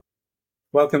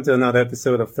Welcome to another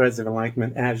episode of Threads of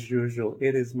Enlightenment. As usual,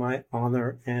 it is my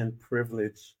honor and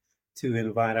privilege to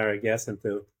invite our guests and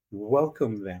to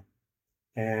welcome them.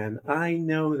 And I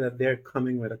know that they're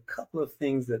coming with a couple of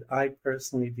things that I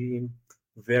personally deem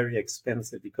very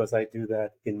expensive because I do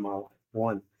that in my life.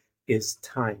 One is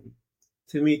time.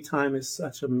 To me, time is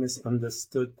such a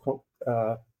misunderstood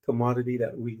commodity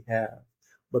that we have.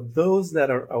 But those that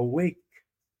are awake,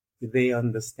 they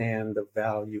understand the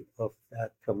value of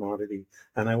that commodity.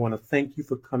 And I want to thank you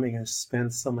for coming and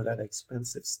spend some of that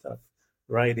expensive stuff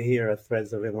right here at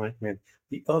Threads of Enlightenment.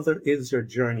 The other is your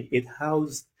journey. It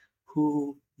housed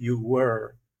who you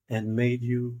were and made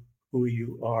you who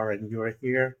you are. And you're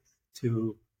here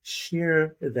to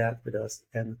share that with us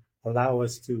and allow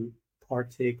us to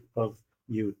partake of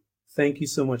you. Thank you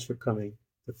so much for coming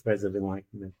to Threads of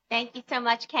Enlightenment. Thank you so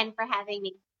much, Ken, for having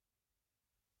me.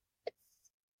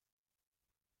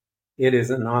 It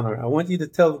is an honor. I want you to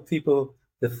tell people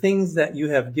the things that you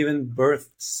have given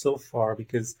birth so far,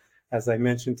 because as I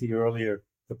mentioned to you earlier,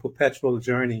 the perpetual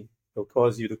journey will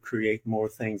cause you to create more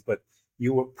things. But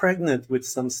you were pregnant with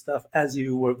some stuff as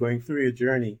you were going through your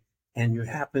journey, and you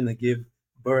happen to give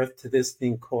birth to this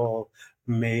thing called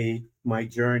May My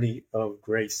Journey of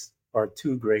Grace or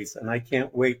to Grace. And I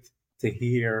can't wait to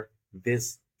hear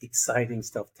this exciting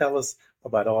stuff. Tell us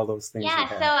about all those things you Yeah,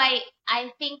 so have.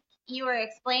 I think you were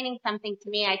explaining something to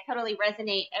me. I totally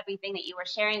resonate everything that you were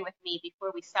sharing with me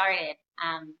before we started.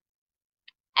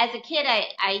 As a kid,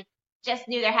 I just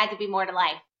knew there had to be more to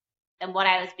life than what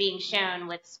I was being shown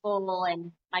with school,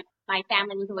 and my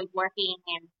family was always working,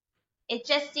 and it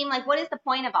just seemed like, what is the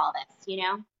point of all this?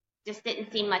 Just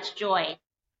didn't seem much joy.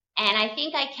 And I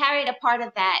think I carried a part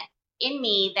of that in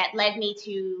me that led me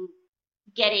to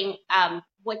getting I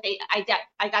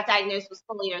got diagnosed with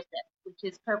scoliosis,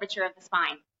 which is curvature of the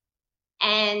spine.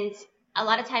 And a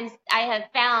lot of times I have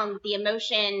found the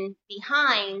emotion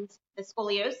behind the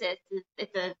scoliosis is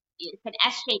it's an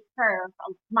S-shaped curve,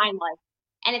 mine was.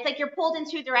 And it's like you're pulled in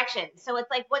two directions. So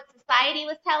it's like what society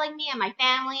was telling me and my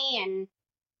family and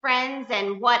friends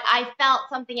and what I felt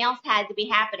something else had to be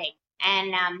happening.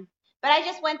 And but I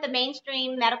just went the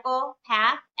mainstream medical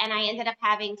path, and I ended up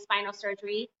having spinal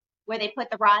surgery where they put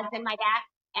the rods in my back.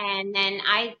 And then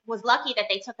I was lucky that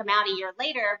they took them out a year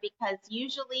later because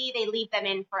usually they leave them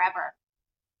in forever.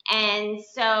 And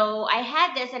so I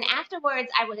had this, and afterwards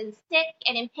I was sick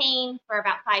and in pain for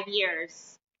about 5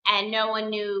 years, and no one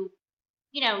knew,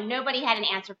 nobody had an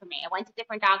answer for me. I went to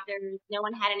different doctors, no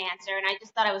one had an answer, and I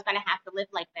just thought I was going to have to live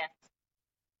like this.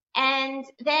 And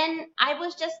then I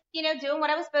was just, doing what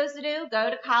I was supposed to do, go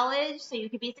to college so you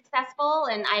could be successful.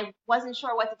 And I wasn't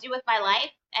sure what to do with my life.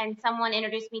 And someone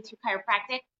introduced me to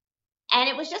chiropractic. And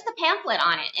it was just a pamphlet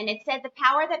on it. And it said, the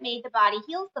power that made the body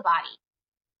heals the body.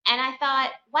 And I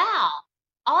thought, wow,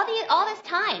 all this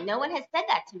time, no one has said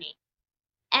that to me.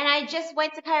 And I just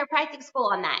went to chiropractic school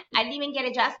on that. I didn't even get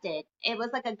adjusted. It was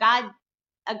like a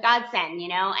godsend,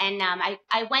 And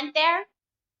I went there,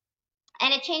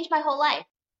 and it changed my whole life.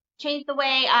 Changed the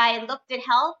way I looked at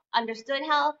health, understood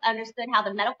how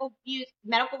the medical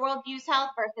world views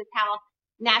health versus how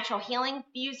natural healing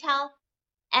views health.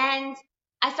 And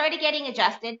I started getting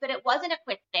adjusted, but it wasn't a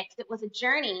quick fix. It was a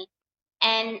journey.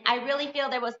 And I really feel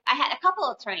I had a couple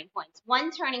of turning points. One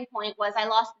turning point was I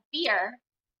lost the fear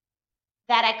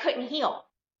that I couldn't heal.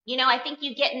 I think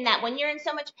you get in that when you're in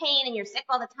so much pain and you're sick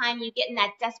all the time, you get in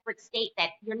that desperate state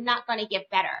that you're not going to get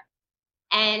better.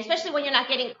 And especially when you're not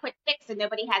getting a quick fix and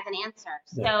nobody has an answer.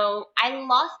 Yeah. So I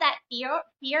lost that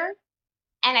fear,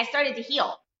 and I started to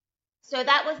heal. So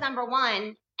that was number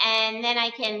one. And then I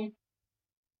can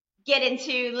get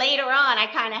into later on, I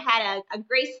kind of had a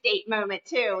grace state moment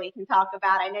too. We can talk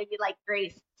about. I know you like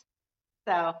grace.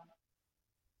 So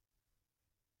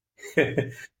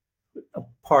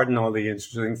Pardon all the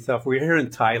interesting stuff. We're here in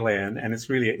Thailand, and it's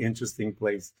really an interesting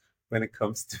place when it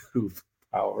comes to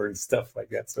power and stuff like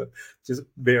that. So just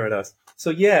bear with us.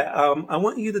 So yeah, I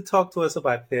want you to talk to us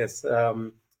about this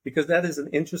because that is an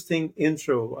interesting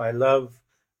intro. I love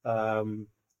um,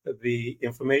 the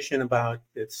information about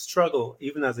its struggle,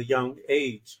 even as a young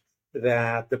age,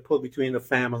 that the pull between the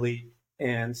family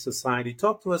and society.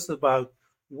 Talk to us about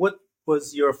what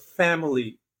was your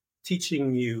family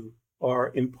teaching you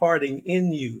or imparting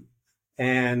in you,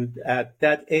 and at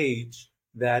that age,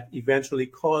 that eventually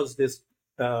caused this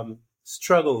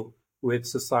struggle with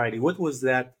society. What was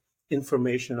that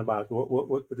information about? What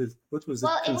was it well, it was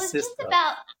just consist of?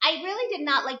 about. I really did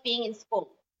not like being in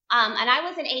school. And I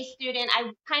was an A student.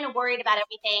 I kind of worried about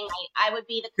everything. I would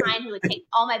be the kind who would take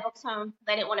all my books home because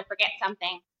I didn't want to forget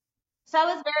something. So I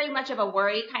was very much of a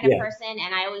worry kind of Yeah. person,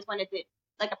 and I always wanted to,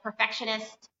 like a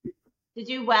perfectionist. to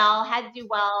do well, had to do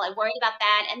well. I worried about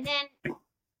that. And then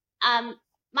um,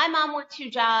 my mom worked 2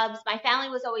 jobs. My family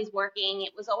was always working.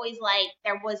 It was always like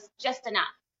there was just enough,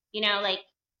 like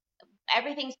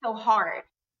everything's so hard,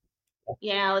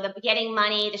 the getting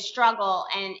money, the struggle.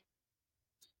 And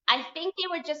I think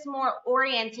they were just more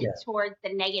oriented Yeah. towards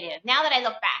the negative. Now that I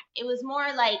look back, it was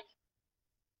more like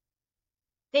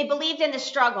they believed in the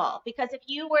struggle, because if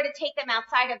you were to take them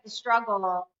outside of the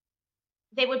struggle,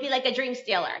 they would be like a dream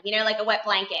stealer, like a wet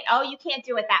blanket. Oh, you can't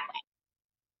do it that way.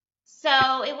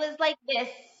 So it was like this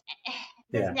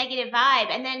Yeah. negative vibe.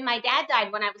 And then my dad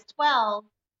died when I was 12,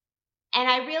 and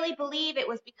I really believe it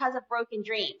was because of broken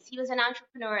dreams. He was an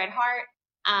entrepreneur at heart,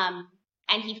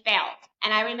 and he failed.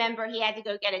 And I remember he had to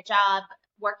go get a job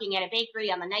working at a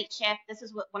bakery on the night shift. This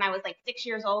is when I was like 6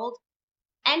 years old.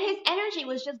 And his energy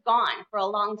was just gone for a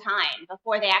long time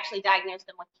before they actually diagnosed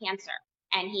him with cancer.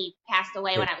 And he passed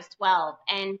away Yeah. when I was 12.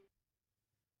 And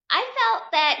I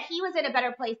felt that he was in a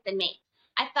better place than me.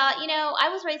 I thought, I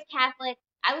was raised Catholic.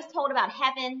 I was told about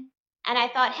heaven. And I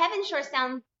thought, heaven sure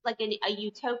sounds like a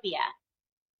utopia.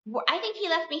 I think he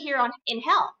left me here in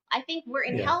hell. I think we're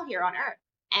in Yeah. hell here on earth.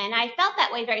 And I felt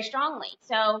that way very strongly.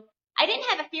 So I didn't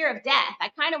have a fear of death. I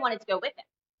kind of wanted to go with him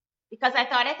because I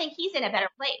thought, I think he's in a better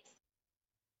place.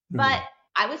 But Mhm.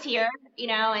 I was here,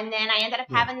 and then I ended up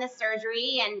Yeah. having this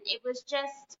surgery. And it was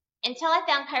just until I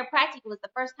found chiropractic was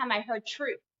the first time I heard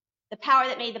truth. The power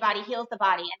that made the body heals the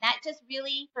body. And that just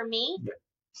really, for me, Yeah.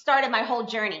 started my whole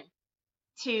journey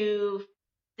to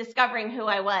discovering who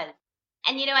I was.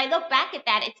 And, I look back at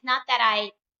that. It's not that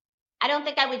I don't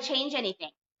think I would change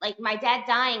anything. Like my dad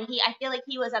dying, I feel like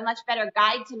he was a much better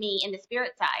guide to me in the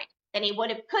spirit side than he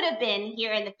could have been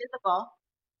here in the physical.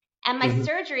 And my Mhm.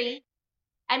 surgery,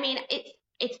 I mean,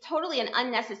 it's totally an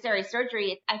unnecessary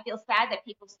surgery. I feel sad that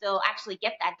people still actually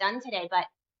get that done today, but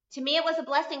to me, it was a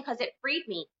blessing because it freed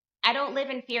me. I don't live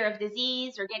in fear of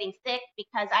disease or getting sick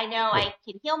because I know Yeah. I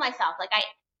can heal myself.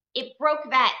 It broke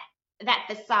that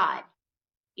facade,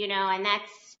 and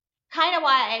that's kind of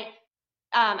why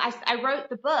I wrote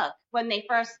the book when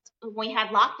we had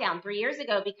lockdown 3 years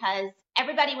ago, because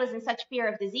everybody was in such fear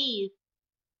of disease.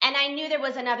 And I knew there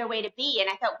was another way to be. And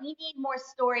I thought we need more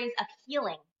stories of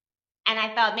healing. And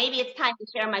I thought maybe it's time to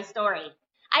share my story. Yes.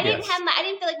 I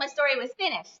didn't feel like my story was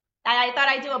finished. I thought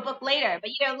I'd do a book later,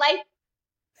 but life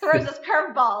throws us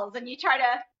curveballs and you try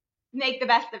to make the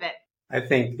best of it. I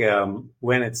think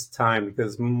when it's time,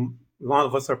 because a lot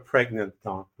of us are pregnant,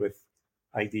 Doc, with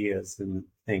ideas and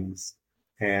things,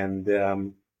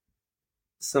 and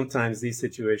sometimes these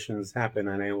situations happen.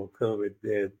 And I know COVID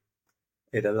did.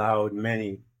 It allowed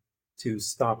many to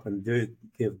stop and did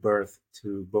give birth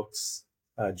to books,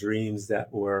 dreams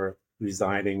that were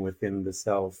residing within the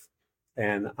self.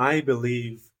 And I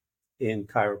believe in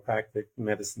chiropractic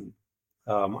medicine.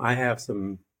 I have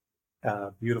some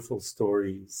beautiful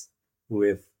stories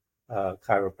with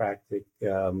chiropractic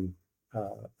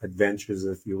adventures,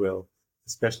 if you will,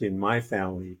 especially in my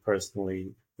family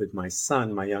personally. With my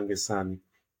son, my youngest son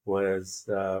was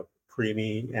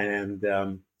preemie,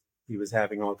 and he was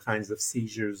having all kinds of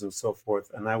seizures and so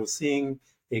forth. And I was seeing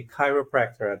a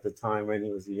chiropractor at the time when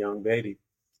he was a young baby.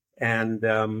 And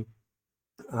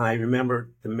I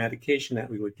remember the medication that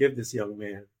we would give this young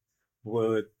man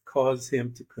would cause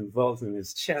him to convulse, and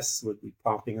his chest would be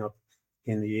popping up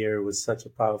in the air with such a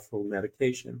powerful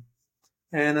medication.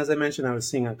 And as I mentioned, I was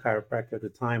seeing a chiropractor at the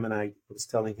time, and I was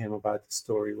telling him about the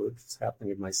story what was happening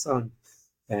with my son.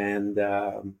 And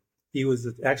he was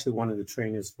actually one of the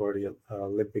trainers for the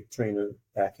Olympic trainer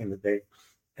back in the day.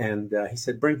 And he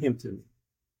said, bring him to me.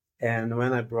 And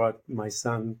when I brought my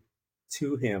son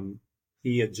to him,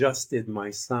 he adjusted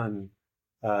my son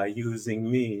using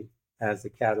me as the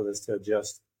catalyst to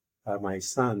adjust my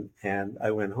son. And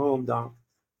I went home, Doc,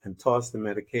 and tossed the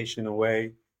medication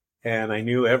away. And I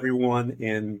knew everyone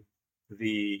in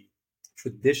the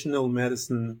traditional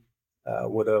medicine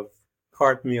would have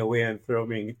cart me away and throw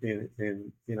me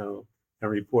and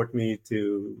report me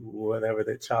to whatever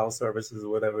the child services,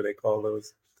 whatever they call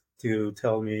those, to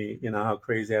tell me, how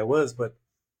crazy I was. But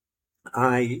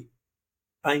I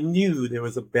I knew there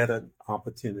was a better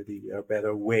opportunity, a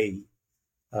better way.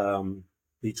 Um,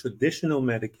 the traditional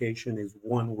medication is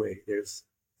one way.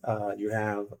 You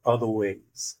have other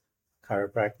ways.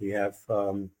 Chiropractic, you have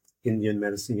Indian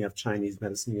medicine, you have Chinese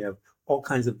medicine, you have all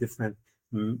kinds of different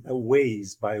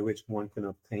ways by which one can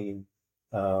obtain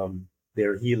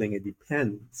their healing. It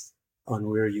depends on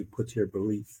where you put your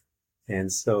belief.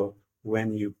 And so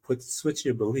when you switch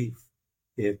your belief,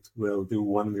 it will do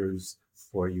wonders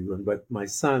for you. But my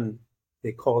son,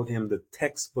 they called him the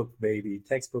textbook baby,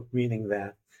 textbook meaning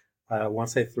that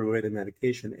once I threw away the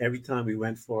medication, every time we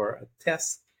went for a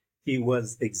test, he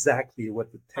was exactly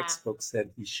what the Wow. textbook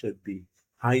said he should be.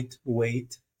 Height,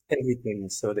 weight, everything.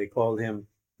 So they called him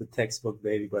the textbook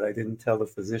baby, but I didn't tell the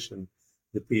physician,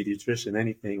 the pediatrician,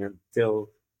 anything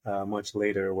until much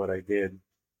later what I did.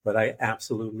 But I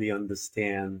absolutely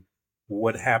understand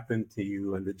what happened to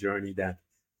you and the journey that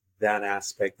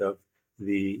aspect of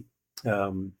the,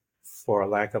 for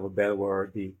lack of a better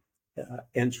word, the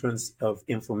entrance of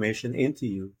information into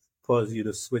you caused you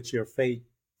to switch your fate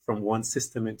from one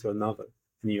system into another,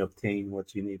 and you obtain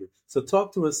what you needed. So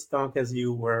talk to us, Doc, as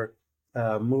you were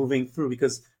moving through,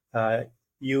 because uh,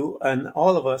 you and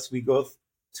all of us, we go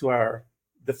to our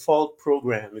default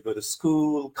program. We go to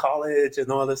school, college,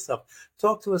 and all this stuff.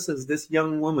 Talk to us as this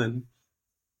young woman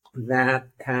that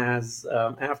has,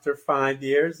 after 5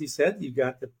 years, you said you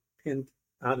got the pin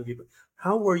out of you.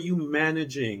 How were you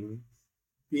managing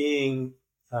being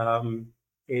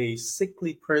a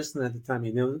sickly person at the time?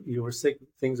 You know, you were sick,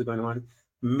 things are going on.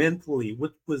 Mentally,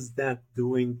 what was that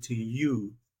doing to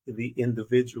you, the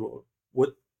individual?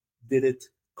 What did it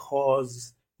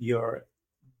cause your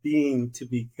being to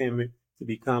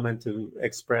become and to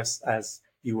express as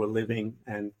you were living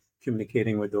and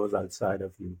communicating with those outside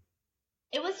of you?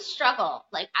 It was a struggle.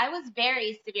 Like I was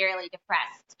very severely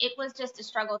depressed. It was just a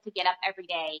struggle to get up every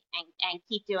day and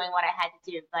keep doing what I had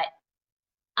to do. But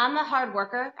I'm a hard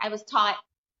worker. I was taught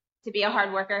to be a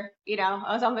hard worker. You know,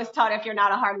 I was almost taught if you're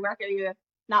not a hard worker, you're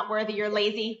not worthy, you're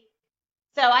lazy.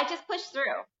 So I just pushed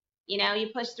through. You know, you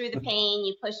push through the pain,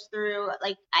 you push through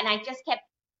like, and I just kept,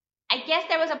 I guess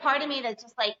there was a part of me that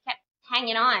just like kept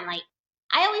hanging on. Like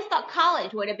I always thought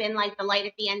college would have been like the light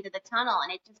at the end of the tunnel,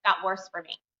 and it just got worse for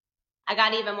me. I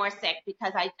got even more sick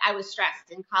because I was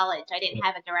stressed in college. I didn't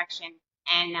have a direction,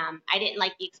 and I didn't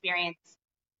like the experience.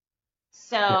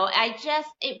 So Yeah.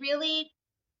 it really,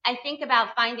 I think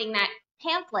about finding that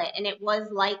pamphlet, and it was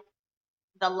like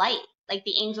the light, like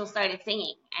the angels started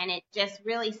singing, and it just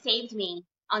really saved me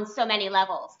on so many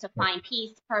levels to find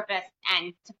peace, purpose,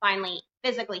 and to finally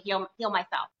physically heal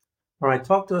myself. All right,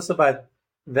 talk to us about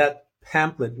that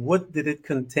pamphlet. What did it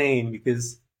contain?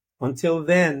 Because until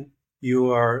then,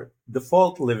 you are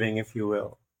default living, if you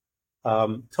will.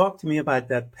 Talk to me about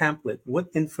that pamphlet. What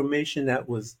information that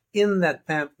was in that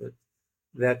pamphlet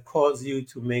that caused you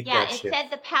to make Yeah, that it shift? said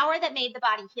the power that made the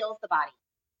body heals the body.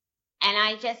 And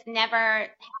I just never had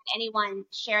anyone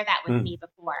share that with Mm. me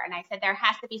before. And I said, there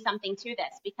has to be something to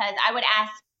this because I would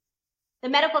ask the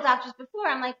medical doctors before,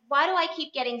 I'm like, why do I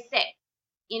keep getting sick?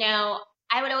 You know,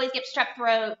 I would always get strep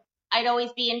throat. I'd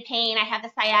always be in pain. I have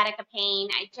the sciatica pain.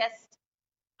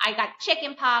 I got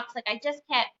chicken pox. Like I just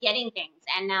kept getting things.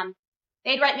 And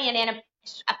they'd write me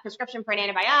a prescription for an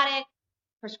antibiotic,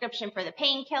 prescription for the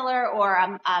painkiller, or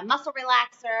a muscle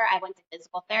relaxer. I went to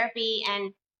physical therapy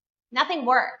and nothing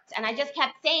worked. And I just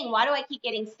kept saying, why do I keep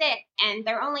getting sick? And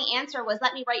their only answer was,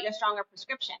 let me write you a stronger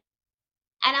prescription.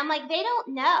 And I'm like, they don't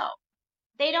know.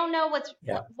 They don't know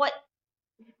Yeah,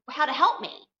 how to help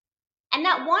me. And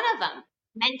not one of them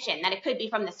mentioned that it could be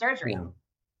from the surgery. yeah,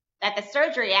 That the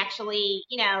surgery actually,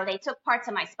 you know, they took parts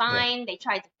of my yeah, spine, they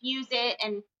tried to fuse it,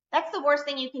 and that's the worst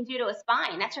thing you can do to a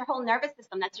spine. That's your whole nervous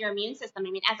system, that's your immune system.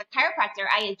 I mean, as a chiropractor,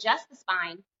 I adjust the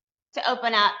spine to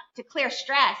open up, to clear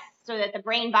stress so that the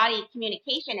brain body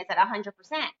communication is at 100%,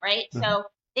 right? mhm, So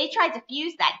they tried to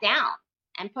fuse that down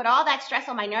and put all that stress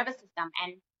on my nervous system,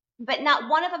 and but not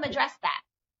one of them addressed that.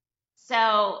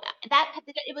 So that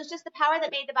it was just the power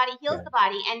that made the body heals yeah, the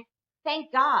body, and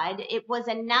thank God it was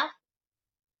enough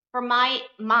for my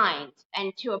mind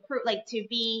and to approve, like to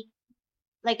be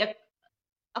like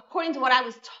according to what I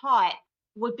was taught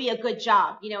would be a good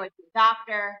job. You know, it'd be a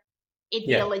doctor, it'd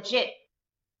be a yeah, legit,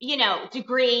 you know,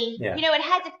 degree. yeah, You know, it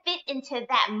had to fit into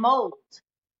that mold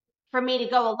for me to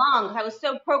go along because I was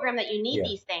so programmed that you need yeah,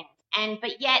 these things. And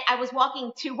but yet I was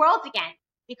walking two worlds again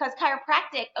because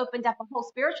chiropractic opened up a whole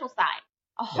spiritual side,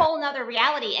 a yeah. whole nother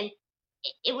reality. And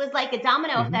it was like a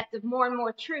domino Hmm. effect of more and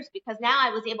more truths because now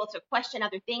I was able to question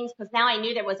other things because now I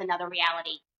knew there was another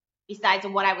reality besides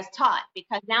what I was taught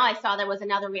because now I saw there was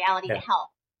another reality to Yeah, health.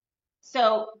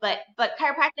 So, but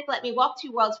chiropractic let me walk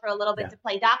two worlds for a little bit yeah, to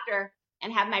play doctor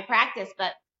and have my practice.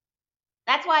 But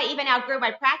that's why I even outgrew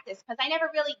my practice because I never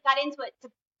really got into it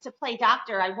to play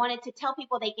doctor. I wanted to tell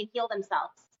people they can heal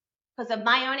themselves because of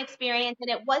my own experience. And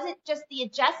it wasn't just the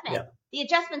adjustment. yeah, The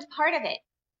adjustment's part of it,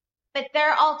 but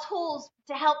they're all tools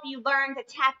to help you learn to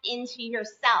tap into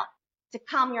yourself, to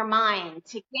calm your mind,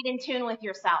 to get in tune with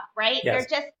yourself, right? They're yes.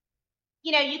 just,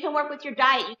 you know, you can work with your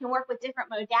diet, you can work with different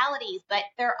modalities, but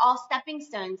they're all stepping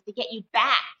stones to get you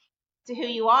back to who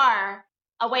you are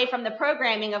away from the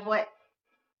programming of what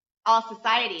all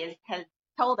society has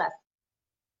told us.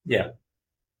 Yeah.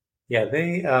 Yeah.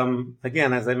 They,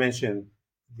 again, as I mentioned,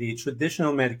 the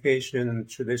traditional medication and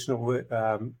traditional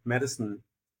medicine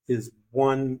is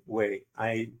one way.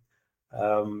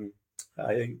 Um,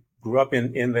 I grew up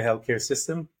in the healthcare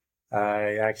system.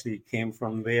 I actually came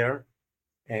from there.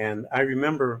 And I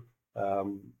remember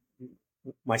um,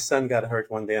 my son got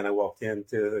hurt one day, and I walked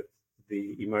into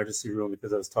the emergency room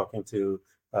because I was talking to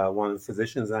one of the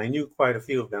physicians. And I knew quite a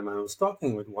few of them. And I was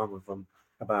talking with one of them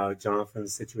about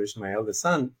Jonathan's situation, my eldest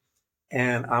son.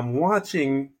 And I'm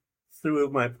watching through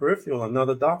my peripheral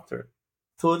another doctor,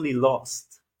 totally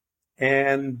lost,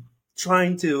 and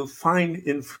trying to find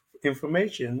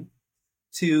information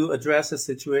to address a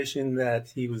situation that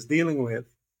he was dealing with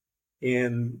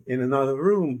in another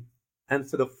room. And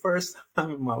for the first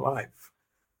time in my life,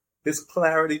 this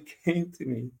clarity came to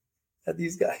me that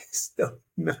these guys don't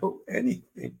know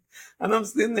anything. And I'm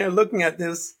sitting there looking at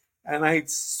this, and I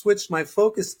switched my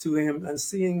focus to him and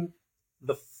seeing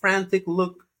the frantic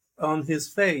look on his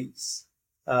face,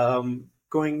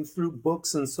 going through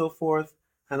books and so forth.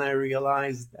 And I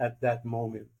realized at that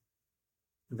moment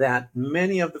that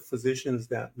many of the physicians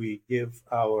that we give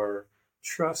our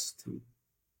trust to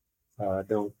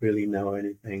don't really know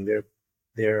anything. They're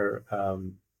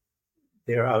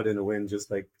they're out in the wind just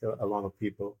like a lot of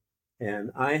people.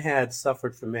 And I had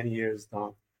suffered for many years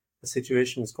now. The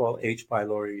situation is called H.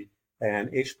 pylori, and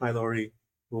H. pylori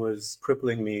was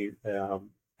crippling me,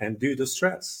 and due to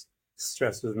stress.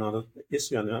 Stress was another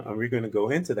issue, and we're going to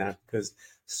go into that because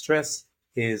stress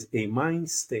is a mind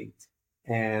state,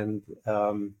 and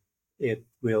it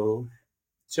will,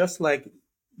 just like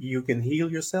you can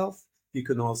heal yourself, you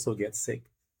can also get sick.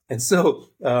 And so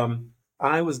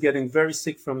I was getting very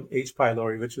sick from H.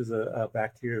 pylori, which was a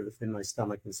bacteria within my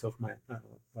stomach and so my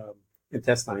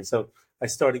intestine. So I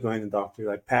started going to the doctor.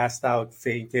 I passed out,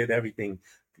 fainted, everything.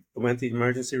 I went to the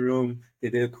emergency room. They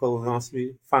did a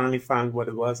colonoscopy. Finally found what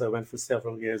it was. I went for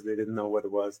several years. They didn't know what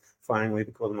it was. Finally,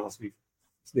 the colonoscopy,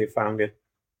 they found it.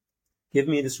 Give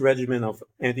me this regimen of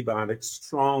antibiotics,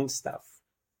 strong stuff.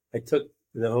 I took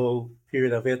the whole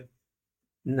period of it,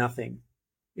 nothing.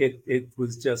 It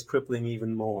was just crippling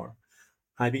even more.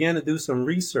 I began to do some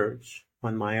research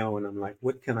on my own. I'm like,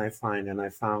 what can I find? And I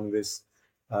found this,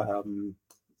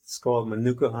 it's called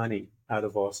Manuka honey out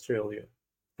of Australia.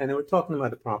 And they were talking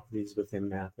about the properties within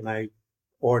that. And I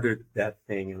ordered that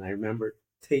thing. And I remember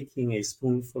taking a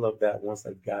spoonful of that once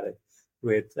I got it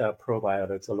with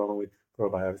probiotics, along with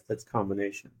probiotics. That's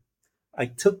combination. I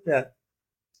took that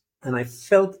and I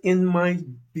felt in my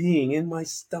being, in my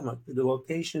stomach, the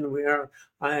location where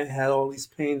I had all these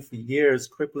pain for years,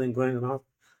 crippling, going on.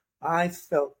 I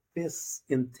felt this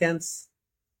intense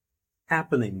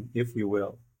happening, if you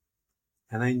will.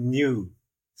 And I knew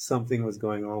something was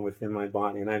going on within my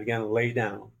body. And I began to lay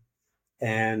down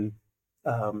and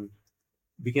um,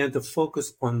 began to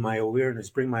focus on my awareness,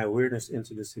 bring my awareness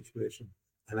into the situation.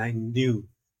 And I knew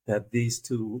that these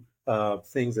two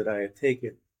things that I had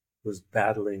taken was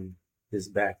battling this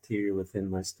bacteria within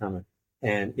my stomach.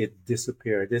 And it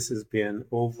disappeared. This has been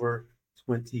over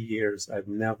 20 years. I've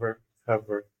never,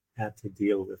 ever had to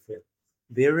deal with it.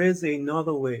 There is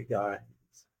another way, guys,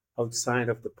 outside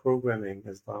of the programming,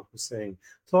 as Doc was saying.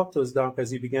 Talk to us, Doc,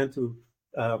 as you began to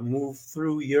move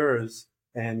through yours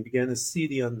and began to see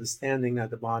the understanding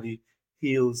that the body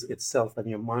heals itself and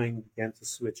your mind began to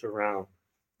switch around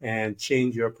and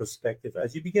change your perspective.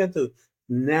 As you began to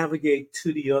navigate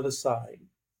to the other side,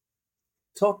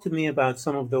 talk to me about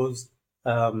some of those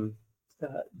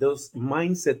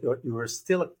mindset that you were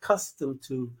still accustomed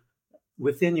to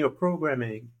within your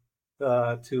programming,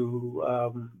 to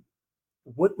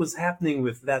what was happening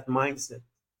with that mindset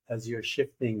as you're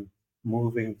shifting,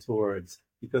 moving towards,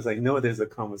 because I know there's a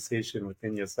conversation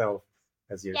within yourself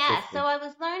as you're Yeah, so shifting. I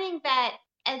was learning that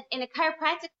in a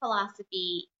chiropractic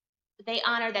philosophy, they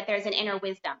honor that there's an inner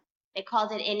wisdom. They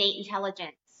called it innate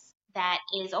intelligence that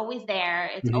is always there.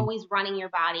 It's Mm-hmm. always running your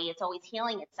body. It's always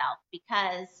healing itself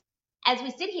because as we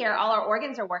sit here, all our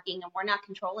organs are working and we're not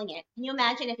controlling it. Can you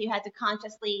imagine if you had to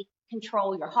consciously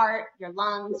control your heart, your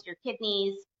lungs, your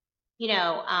kidneys, you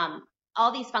know,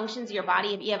 all these functions of your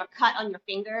body? If you have a cut on your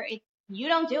finger, you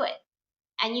don't do it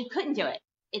and you couldn't do it.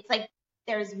 It's like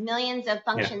there's millions of Yeah.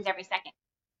 functions every second.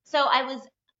 So I was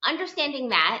understanding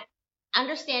that,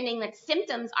 understanding that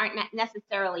symptoms aren't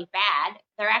necessarily bad.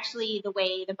 They're actually the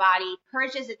way the body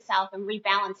purges itself and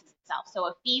rebalances itself. So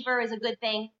a fever is a good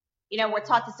thing. You know, we're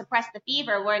taught to suppress the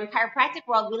fever. Where in chiropractic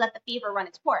world, we let the fever run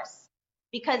its course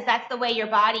because that's the way your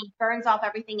body burns off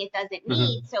everything it doesn't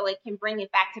need Mm-hmm. so it can bring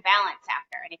it back to balance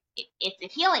after. And it's a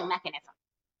healing mechanism.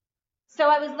 So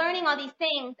I was learning all these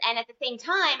things, and at the same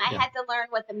time, I had to learn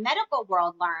what the medical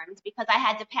world learns because I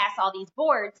had to pass all these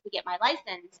boards to get my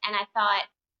license. And I thought,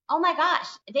 oh my gosh,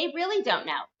 they really don't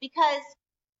know because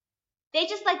they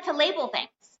just like to label things.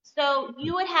 So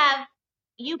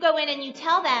you go in and you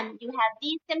tell them you have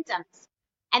these symptoms,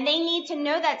 and they need to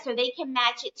know that so they can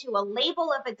match it to a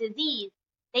label of a disease.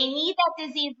 They need that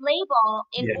disease label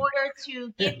in order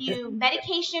to give you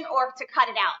medication or to cut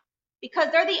it out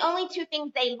because they're the only two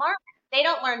things they learn. They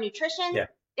don't learn nutrition. Yeah.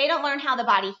 They don't learn how the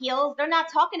body heals. They're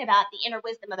not talking about the inner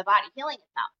wisdom of the body healing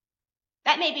itself.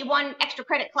 That may be one extra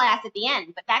credit class at the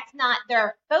end, but that's not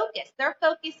their focus. Their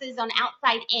focus is on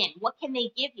outside in. What can they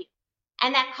give you?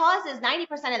 And that causes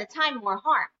 90% of the time more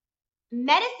harm.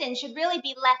 Medicine should really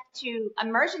be left to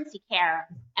emergency care,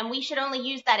 and we should only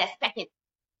use that as second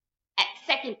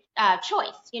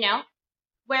choice, you know?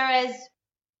 Whereas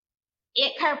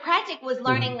chiropractic was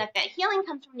learning that the healing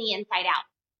comes from the inside out.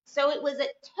 So it was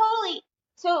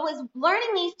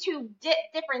learning these two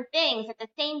different things at the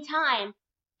same time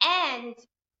and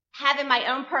having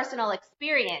my own personal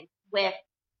experience with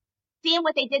seeing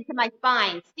what they did to my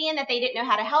spine, seeing that they didn't know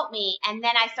how to help me, and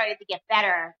then I started to get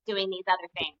better doing these other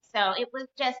things. So it was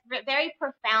just very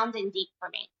profound and deep for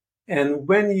me. And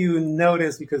when you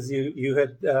notice, because you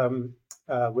had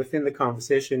within the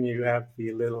conversation, you have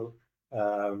the little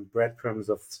breadcrumbs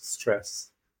of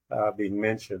stress being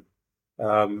mentioned.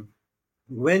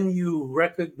 When you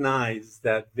recognize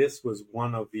that this was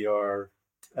one of your,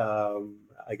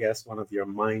 I guess, one of your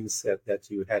mindset that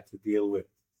you had to deal with,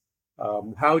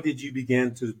 how did you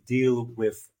begin to deal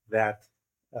with that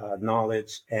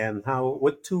knowledge, and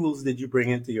what tools did you bring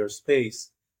into your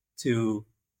space to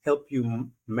help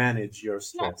you manage your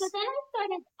stress? Yeah, so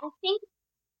then I think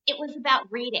it was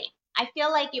about reading. I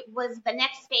feel like it was the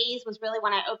next phase was really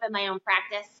when I opened my own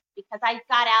practice because I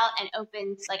got out and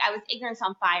opened, like I was ignorance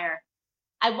on fire.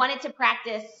 I wanted to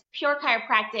practice pure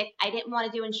chiropractic. I didn't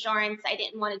want to do insurance. I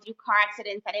didn't want to do car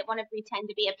accidents. I didn't want to pretend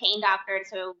to be a pain doctor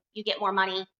so you get more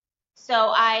money. So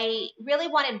I really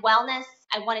wanted wellness.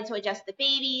 I wanted to adjust the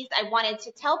babies. I wanted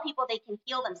to tell people they can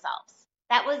heal themselves.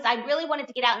 I really wanted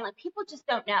to get out and like, people just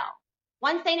don't know.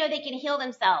 Once they know they can heal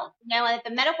themselves, know that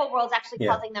the medical world is actually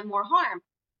causing them more harm.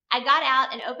 I got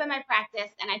out and opened my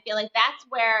practice, and I feel like that's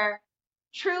where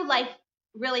true life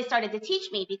really started to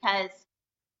teach me because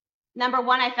number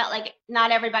one, I felt like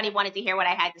not everybody wanted to hear what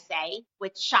I had to say,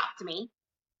 which shocked me.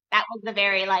 That was the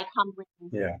very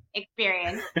humbling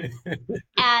experience.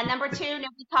 And number two,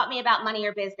 nobody taught me about money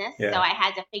or business, so I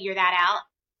had to figure that out.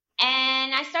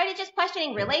 And I started just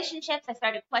questioning relationships. I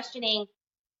started questioning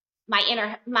my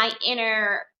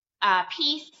inner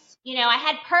peace. You know, I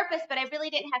had purpose, but I really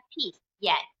didn't have peace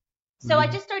yet. So I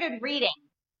just started reading.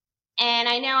 And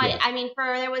I know, I mean,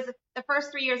 the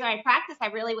first 3 years of my practice, I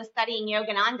really was studying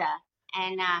Yogananda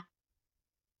and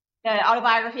the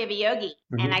autobiography of a yogi.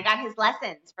 And I got his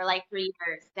lessons for like 3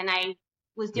 years. Then I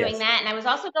was doing that. And I was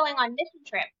also going on mission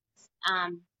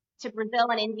trips to Brazil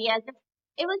and India.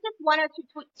 It was just one or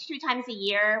two times a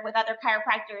year with other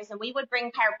chiropractors. And we would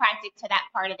bring chiropractic to that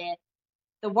part of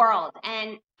the world.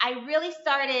 And I really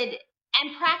started,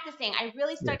 and practicing, I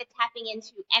really started tapping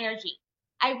into energy.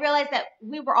 I realized that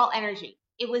we were all energy.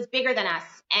 It was bigger than us.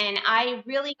 And I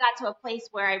really got to a place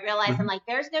where I realized I'm like,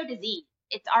 there's no disease.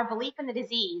 It's our belief in the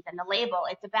disease and the label.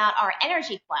 It's about our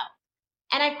energy flow.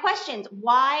 And I questioned,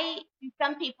 why do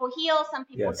some people heal, some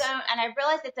people don't? And I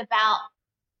realized it's about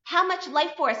how much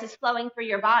life force is flowing through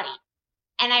your body.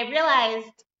 And I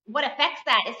realized what affects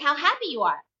that is how happy you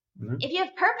are. If you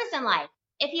have purpose in life,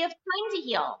 if you have time to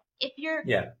heal, if you're,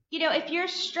 if you're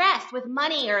stressed with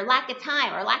money or lack of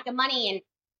time or lack of money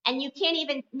and you can't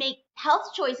even make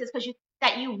health choices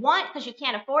that you want because you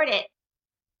can't afford it,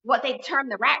 what they term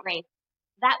the rat race,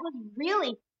 that was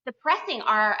really suppressing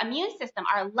our immune system,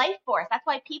 our life force. That's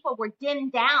why people were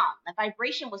dimmed down. The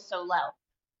vibration was so low.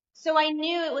 So I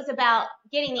knew it was about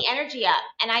getting the energy up,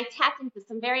 and I tapped into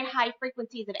some very high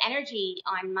frequencies of energy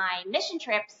on my mission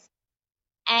trips.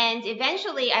 And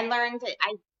eventually I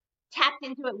tapped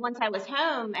into it once I was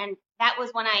home, and that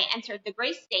was when I entered the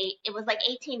grace state. It was like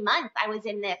 18 months. I was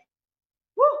in this,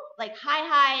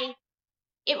 high.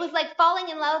 It was like falling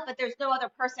in love, but there's no other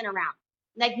person around.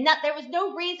 There was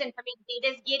no reason for me to be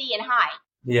this giddy and high.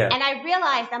 And I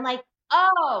realized, I'm like,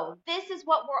 oh, this is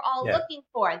what we're all looking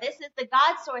for. This is the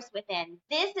God source within.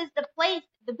 This is the place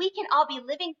that we can all be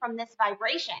living from this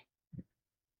vibration.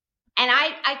 And I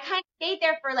kind of stayed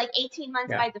there for like 18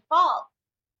 months by default.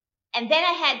 And then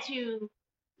I had to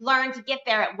learn to get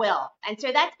there at will. And so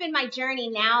that's been my journey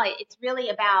now. It's really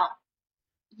about,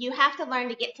 you have to learn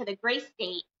to get to the grace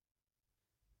state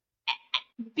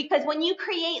because when you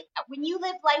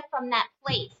live life from that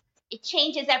place, it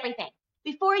changes everything.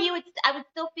 Before I would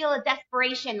still feel a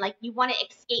desperation, like you want to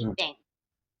escape Mm. things.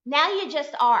 Now you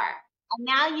just are. And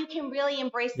now you can really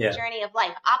embrace the Yeah, journey of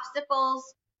life.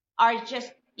 Obstacles are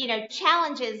just,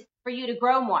 challenges for you to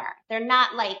grow more. They're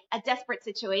not like a desperate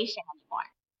situation anymore.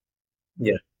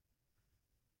 yeah,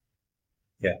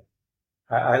 yeah.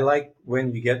 I like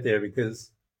when you get there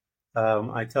because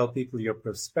I tell people your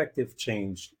perspective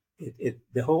changed.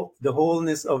 The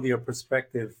wholeness of your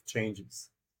perspective changes,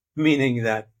 meaning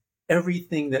that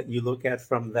everything that you look at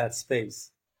from that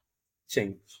space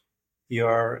change.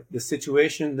 The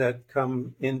situation that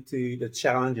come into the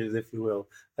challenges, if you will,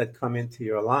 that come into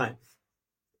your life.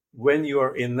 When you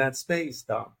are in that space,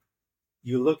 Doc,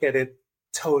 you look at it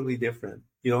totally different.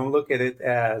 You don't look at it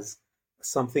as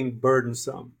something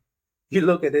burdensome. You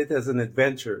look at it as an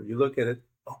adventure. You look at it,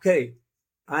 okay,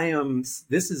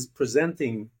 this is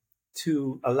presenting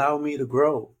to allow me to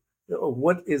grow.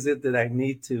 What is it that I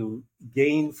need to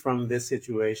gain from this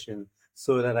situation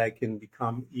so that I can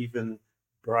become even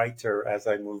brighter as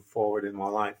I move forward in my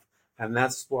life? And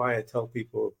that's why I tell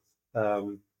people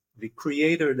um, the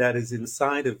creator that is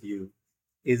inside of you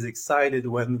is excited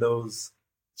when those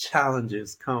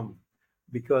challenges come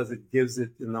because it gives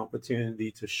it an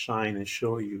opportunity to shine and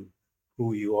show you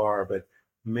who you are. But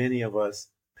many of us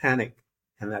panic,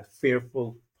 and that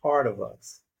fearful part of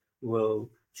us will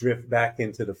drift back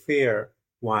into the fear.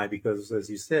 Why? Because, as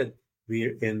you said,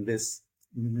 we're in this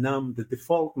the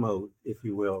default mode, if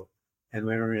you will. And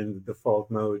when we're in the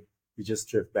default mode, you just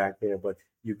drift back there. But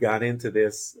you got into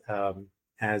this and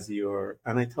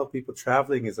I tell people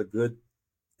traveling is a good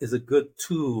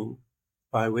tool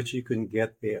by which you can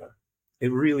get there.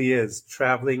 It really is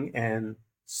traveling and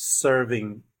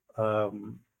serving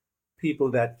um,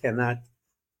 people that cannot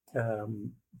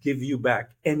um, give you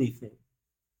back anything.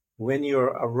 When you're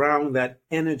around that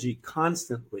energy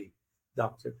constantly,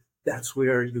 doctor, that's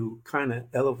where you kind of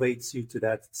elevates you to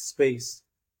that space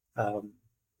um,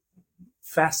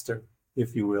 faster,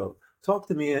 if you will. Talk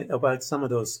to me about some of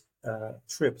those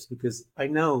trips because I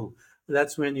know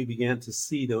that's when you began to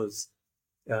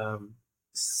um,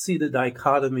 see the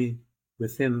dichotomy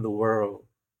within the world,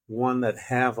 one that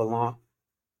have a lot,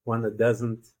 one that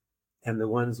doesn't, and the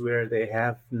ones where they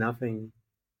have nothing,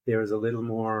 there's a little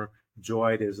more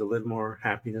joy, there's a little more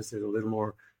happiness, there's a little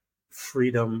more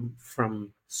freedom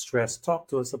from stress. Talk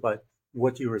to us about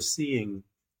what you were seeing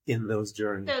in those So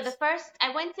journeys.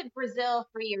 I went to Brazil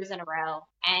 3 years in a row,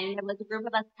 and there was a group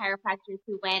of us chiropractors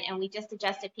who went, and we just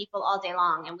adjusted people all day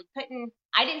long. And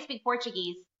I didn't speak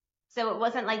Portuguese, so it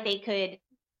wasn't like they could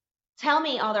tell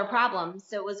me all their problems.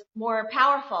 So it was more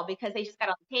powerful because they just got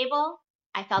on the table.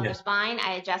 I felt their Yeah. spine.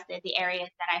 I adjusted the areas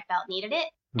that I felt needed it,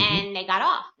 Mm-hmm. and they got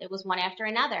off. It was one after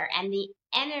another. And the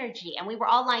energy, and we were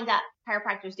all lined up,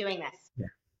 chiropractors doing this. Yeah.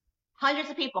 Hundreds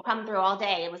of people coming through all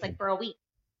day. It was like for a week,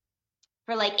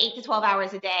 for like 8 to 12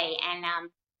 hours a day. And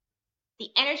the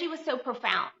energy was so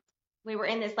profound. We were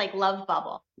in this like love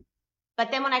bubble.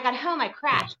 But then when I got home, I Yeah.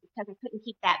 crashed because I couldn't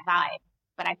keep that vibe.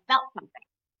 But I felt something.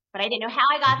 But I didn't know how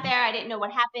I got Mm-hmm. there. I didn't know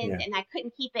what happened, Yeah. and I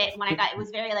couldn't keep it. When I got, it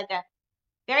was very like a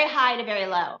very high to very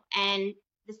low. And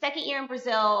the second year in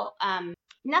Brazil,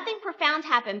 nothing profound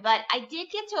happened, but I did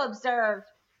get to observe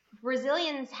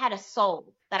Brazilians had a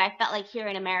soul that I felt like here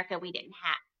in America we didn't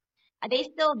have. They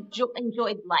still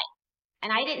enjoyed life,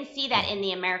 and I didn't see that Yeah. in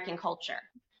the American culture.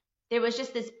 There was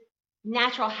just this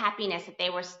natural happiness that they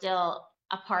were still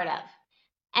a part of.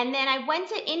 And then I went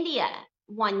to India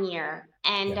one year,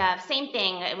 and Yeah. same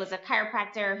thing. It was a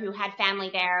chiropractor who had family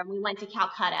there, and we went to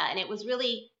Calcutta, and it was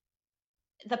really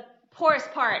the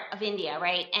poorest part of India,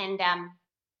 right? And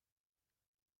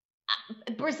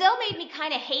Brazil made me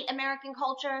kind of hate American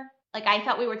culture. Like I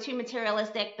felt we were too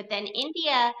materialistic, but then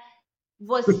India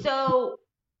was so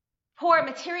poor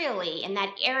materially in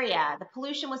that area. The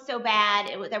pollution was so bad.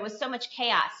 There was so much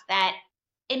chaos that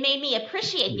it made me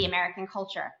appreciate the Mm. American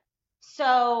culture.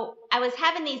 So I was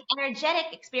having these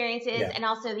energetic experiences Yeah. and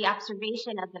also the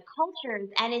observation of the cultures,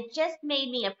 and it just made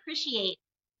me appreciate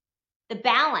the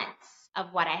balance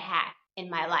of what I had in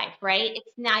my life, right?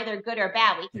 It's neither good or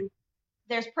bad.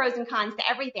 There's pros and cons to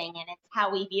everything, and it's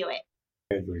how we view it.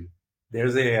 I agree.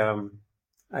 There's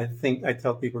I think I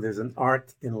tell people there's an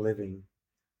art in living,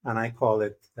 and I call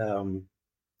it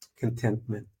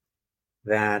contentment.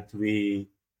 That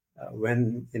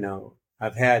when,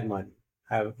 I've had money,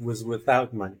 I was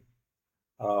without money.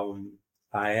 Um,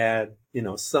 I had,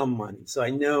 some money. So I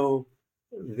know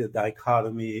the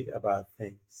dichotomy about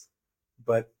things.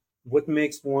 But what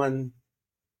makes one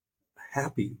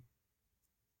happy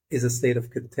is a state of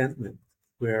contentment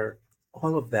where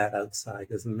all of that outside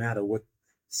doesn't matter.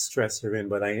 stressor in,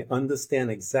 but I understand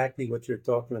exactly what you're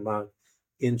talking about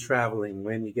in traveling.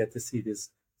 When you get to see these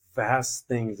vast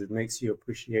things, it makes you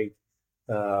appreciate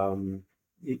um,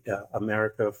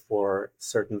 America for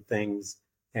certain things.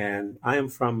 And I am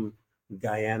from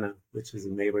Guyana, which is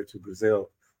a neighbor to Brazil,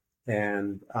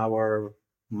 and our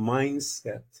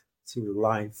mindset to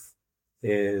life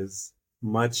is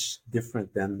much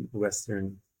different than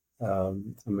Western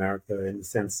America in the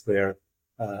sense where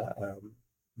uh, um,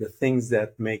 the things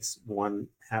that makes one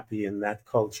happy in that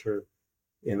culture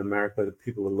in America, the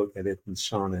people will look at it and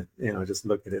shun it, just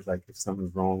look at it like if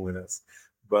something's wrong with us.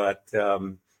 But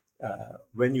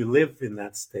when you live in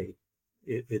that state,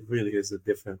 it really is a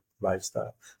different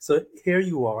lifestyle. So here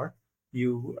you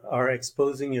are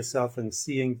exposing yourself and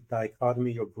seeing the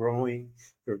dichotomy. You're growing,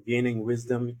 you're gaining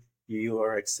wisdom, you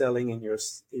are excelling in your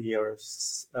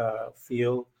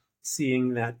field,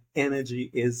 seeing that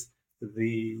energy is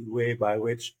the way by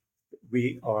which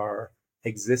we are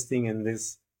existing in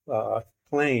this uh,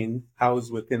 plane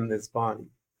housed within this body.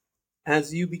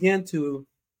 As you begin to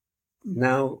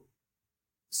now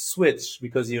switch,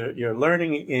 because you're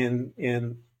learning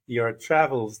in your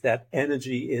travels that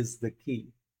energy is the key.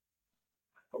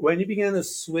 When you begin to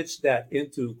switch that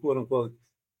into quote unquote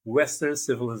Western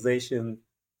civilization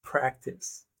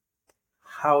practice,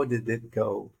 how did it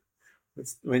go?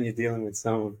 When you're dealing with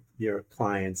some of your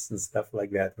clients and stuff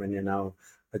like that, when you're now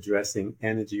addressing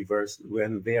energy versus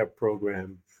when they are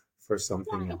programmed for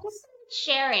something Yeah, just else.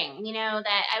 sharing,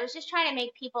 that I was just trying to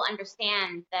make people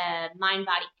understand the mind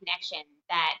body connection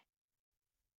that,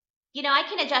 I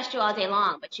can adjust you all day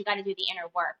long, but you got to do the inner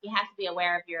work. You have to be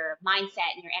aware of your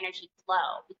mindset and your energy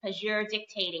flow because you're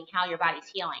dictating how your body's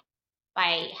healing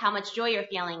by how much joy you're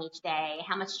feeling each day,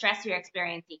 how much stress you're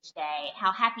experiencing each day,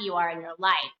 how happy you are in your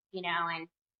life. And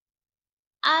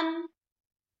um,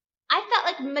 I felt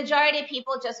like majority of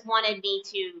people just wanted me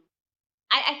to.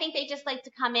 I think they just like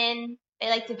to come in. They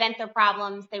like to vent their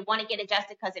problems. They want to get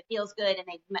adjusted because it feels good, and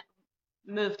they've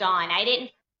moved on. I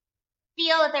didn't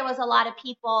feel that there was a lot of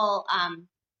people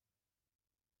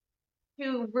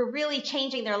who were really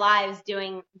changing their lives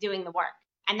doing the work,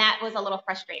 and that was a little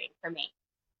frustrating for me.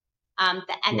 And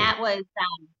Yeah. that was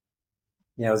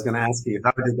Yeah, I was going to ask you,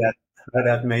 how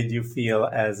that made you feel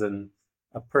as a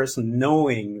person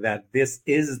knowing that this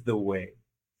is the way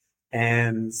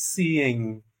and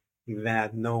seeing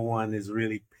that no one is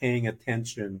really paying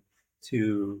attention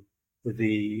to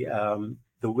the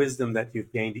wisdom that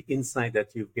you've gained, the insight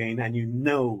that you've gained, and you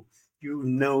know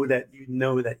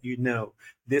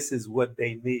this is what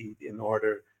they need in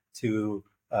order to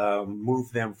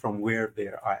move them from where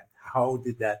they're at. How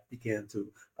did that begin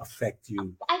to affect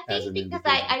you I as think an because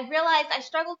individual? I realized I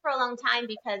struggled for a long time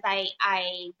because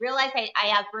I realized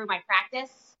I outgrew my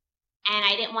practice and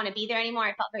I didn't want to be there anymore.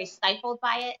 I felt very stifled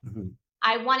by it. Mhm.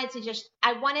 I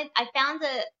found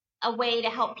a way to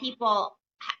help people.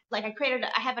 Like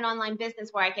I have an online business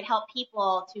where I could help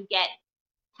people to get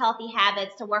healthy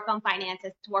habits, to work on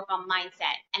finances, to work on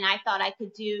mindset. And I thought I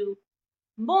could do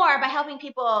more by helping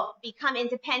people become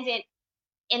independent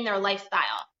in their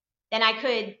lifestyle than I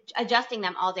could adjusting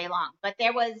them all day long. But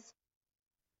there was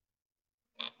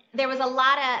a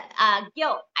lot of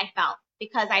guilt I felt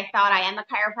because I thought I am a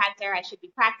chiropractor. I should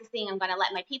be practicing. I'm going to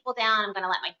let my people down. I'm going to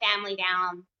let my family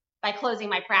down by closing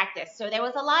my practice. So there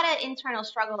was a lot of internal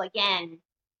struggle again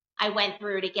I went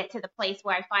through to get to the place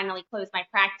where I finally closed my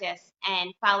practice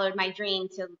and followed my dream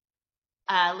to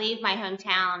leave my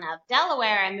hometown of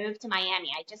Delaware and move to Miami.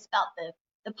 I just felt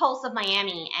the pulse of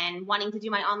Miami and wanting to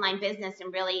do my online business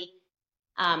and really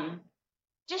um,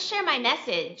 just share my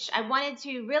message. I wanted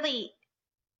to really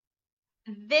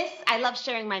I love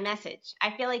sharing my message. I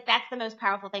feel like that's the most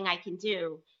powerful thing I can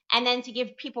do. And then to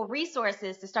give people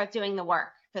resources to start doing the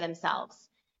work for themselves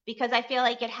because I feel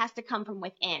like it has to come from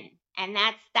within. And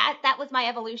that was my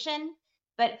evolution.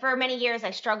 But for many years,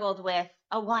 I struggled with,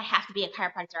 oh, well, I have to be a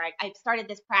chiropractor. I started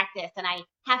this practice and I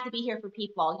have to be here for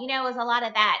people. It was a lot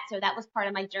of that. So that was part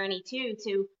of my journey too,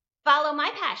 to follow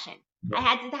my passion. I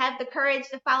had to have the courage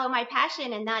to follow my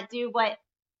passion and not do what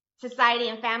society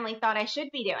and family thought I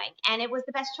should be doing. And it was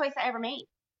the best choice I ever made.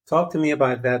 Talk to me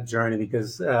about that journey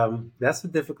because that's a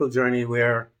difficult journey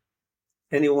where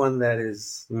anyone that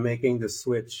is making the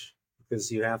switch,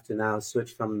 because you have to now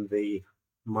switch from the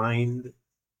mind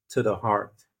to the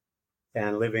heart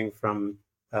and living from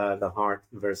the heart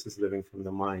versus living from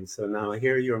the mind. So now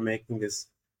here you're making this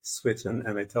switch, and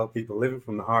I tell people living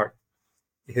from the heart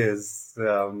is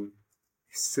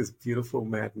it's this beautiful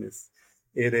madness.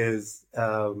 It is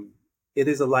um, it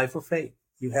is a life of faith.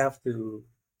 You have to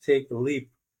take the leap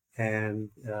and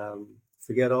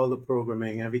forget all the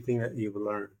programming, everything that you've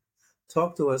learned.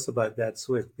 talk to us about that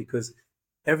switch, because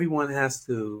everyone has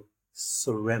to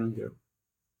surrender.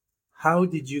 How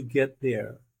did you get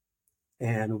there?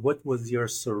 And what was your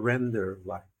surrender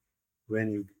like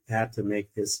when you had to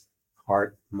make this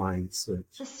heart mind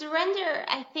switch? The surrender,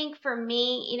 I think for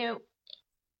me,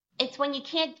 it's when you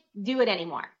can't do it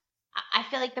anymore. I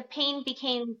feel like the pain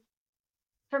became,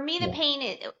 for me, the Yeah.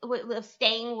 pain of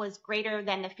staying was greater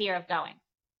than the fear of going.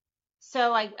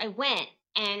 So I went,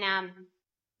 and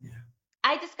Yeah.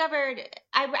 I discovered,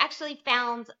 I actually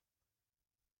found,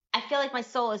 I feel like my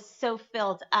soul is so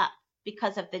filled up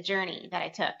because of the journey that I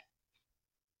took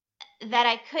that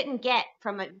I couldn't get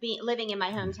from living in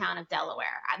my hometown of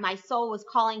Delaware. My soul was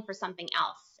calling for something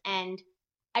else. And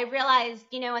I realized,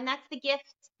 and that's the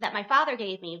gift that my father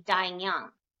gave me of dying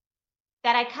young,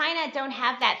 that I kind of don't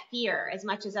have that fear as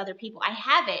much as other people. I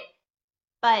have it,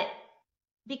 but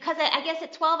because I guess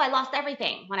at 12, I lost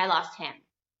everything when I lost him,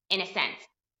 in a sense.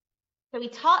 So he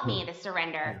taught Yeah. me the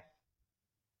surrender.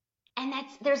 Yeah. And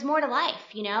there's more to life,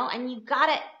 and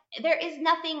there is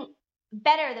nothing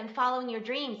better than following your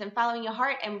dreams and following your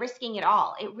heart and risking it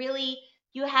all. It really,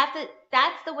 you have to,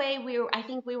 that's the way I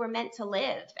think we were meant to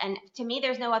live. And to me,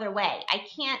 there's no other way.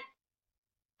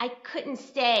 I couldn't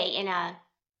stay in a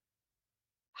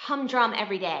humdrum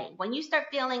every day. When you start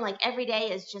feeling like every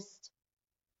day is just,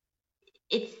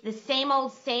 it's the same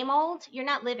old, you're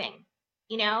not living,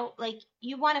 like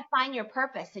you want to find your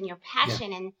purpose and your Yeah.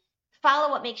 passion and follow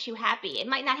what makes you happy. It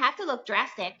might not have to look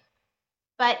drastic,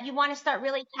 but you want to start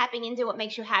really tapping into what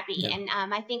makes you happy. Yeah.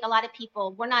 And I think a lot of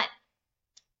people, we're not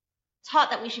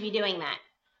taught that we should be doing that,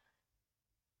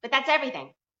 but that's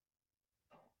everything.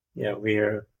 Yeah. We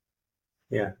are.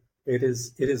 Yeah. It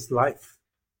is life.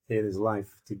 It is life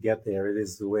to get there. It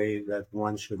is the way that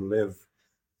one should live.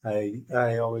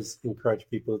 I always encourage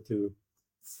people to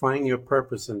find your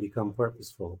purpose and become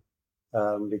purposeful,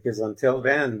 because until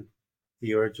then,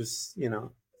 you're just,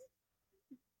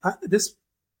 this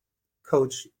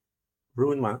coach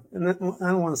ruined my, and I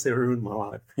don't want to say ruined my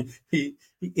life. He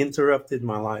interrupted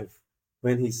my life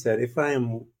when he said, if I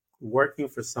am working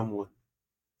for someone,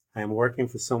 I am working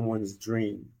for someone's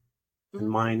dream, and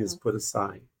mine is Mm-hmm. put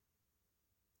aside.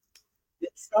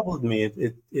 It troubled me.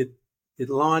 It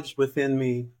lodged within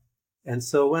me. And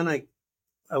so when I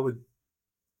would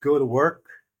go to work,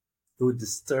 it would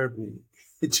disturb me.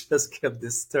 It just kept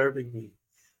disturbing me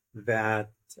that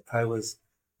I was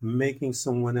making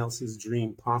someone else's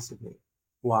dream possible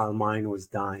while mine was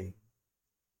dying.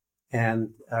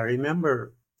 And I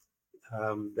remember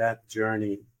that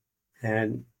journey,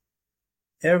 and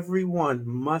everyone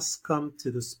must come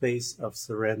to the space of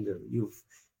surrender.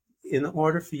 In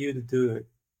order for you to do it,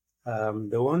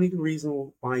 the only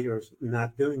reason why you're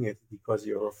not doing it is because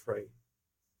you're afraid.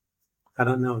 I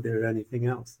don't know if there's anything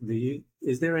else.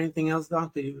 Is there anything else,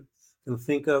 Doc, that you can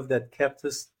think of that kept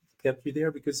you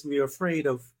there? Because we're afraid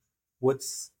of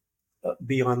what's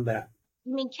beyond that.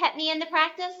 You mean kept me in the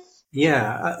practice?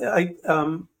 Yeah,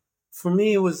 for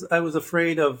me, I was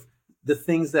afraid of the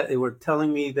things that they were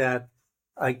telling me that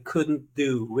I couldn't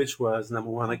do, which was number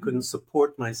one, I couldn't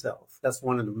support myself. That's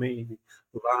one of the main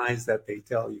lies that they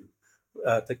tell you,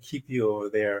 to keep you over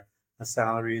there. A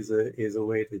salary is a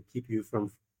way to keep you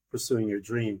from pursuing your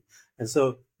dream. And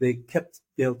so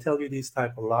they'll tell you these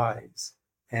type of lies.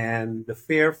 And the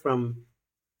fear from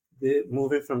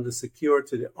moving from the secure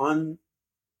to the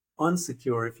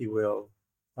unsecure, if you will,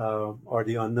 or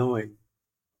the unknowing,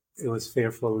 it was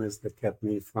fearfulness that kept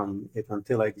me from it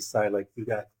until I decided, like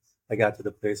I got to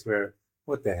the place where,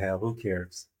 what the hell, who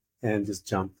cares? And just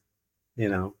jumped, you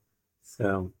know.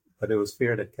 So, but it was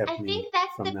fear that kept I me think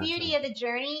that's from the not beauty of jumping. the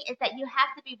journey, is that you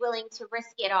have to be willing to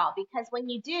risk it all, because when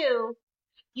you do,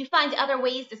 you find other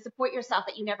ways to support yourself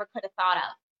that you never could have thought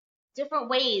of. Different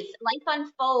ways. Life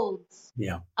unfolds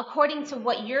Yeah. according to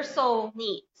what your soul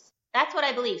needs. That's what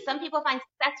I believe. Some people find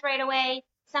success right away.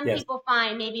 Some Yes. people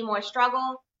find maybe more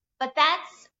struggle, but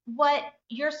that's what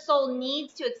your soul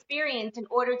needs to experience in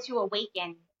order to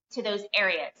awaken to those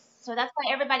areas. So that's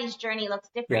why everybody's journey looks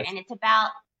different. Yes. And it's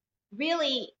about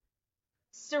really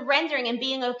surrendering and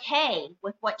being okay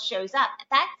with what shows up.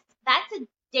 That's a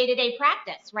day-to-day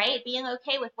practice, right? Being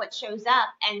okay with what shows up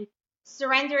and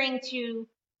surrendering to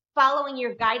following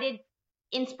your guided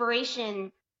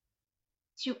inspiration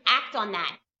to act on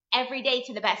that every day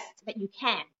to the best that you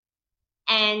can,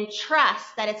 and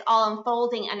trust that it's all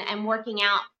unfolding and working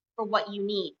out for what you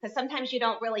need. Because sometimes you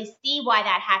don't really see why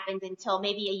that happened until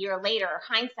maybe a year later, or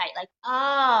hindsight, like,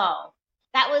 oh,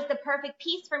 that was the perfect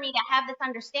piece for me to have this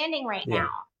understanding right Yeah. now.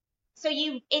 So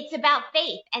it's about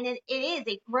faith, and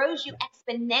it grows you Yeah.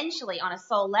 exponentially on a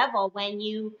soul level when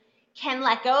you can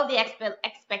let go of the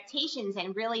expectations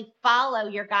and really follow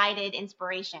your guided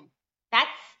inspiration. That's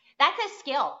that's a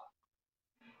skill.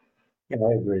 Yeah,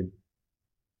 I agree.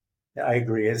 Yeah, I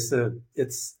agree.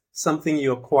 It's something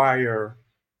you acquire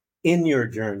in your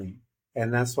journey.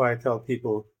 And that's why I tell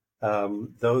people,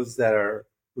 those that are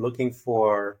looking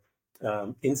for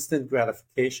instant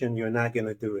gratification, you're not going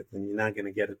to do it and you're not going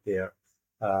to get it there.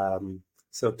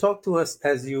 So talk to us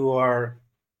as you are.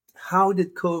 How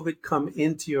did COVID come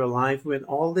into your life when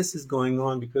all this is going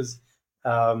on? Because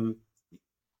um,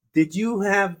 did you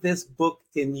have this book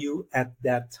in you at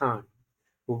that time?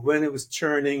 When it was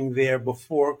churning there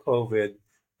before COVID,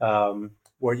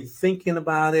 were you thinking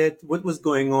about it? What was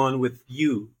going on with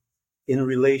you in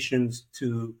relations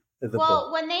to the book?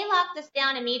 Well, when they locked us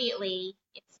down immediately,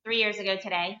 it's 3 years ago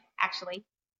today, actually,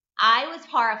 I was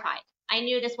horrified. I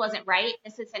knew this wasn't right.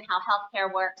 This isn't how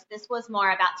healthcare works. This was more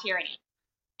about tyranny.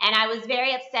 And I was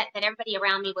very upset that everybody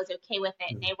around me was okay with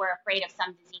it and they were afraid of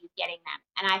some disease getting them.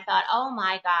 And I thought, oh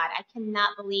my God, I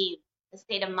cannot believe the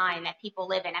state of mind that people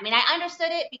live in. I mean, I understood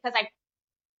it because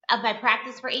of my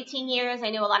practice for 18 years.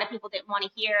 I knew a lot of people didn't want to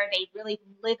hear. They really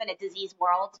live in a disease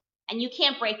world and you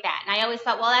can't break that. And I always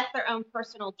thought, well, that's their own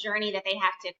personal journey that they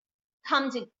have to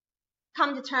come to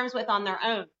come to terms with on their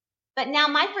own. But now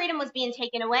my freedom was being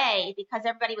taken away because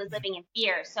everybody was living in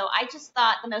fear. So I just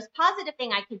thought the most positive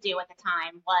thing I could do at the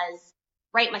time was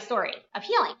write my story of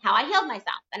healing, how I healed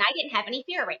myself. And I didn't have any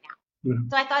fear right now. Mhm.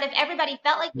 So I thought if everybody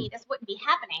felt like me, this wouldn't be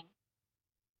happening.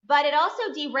 But it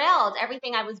also derailed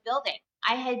everything I was building.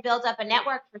 I had built up a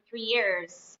network for 3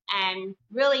 years and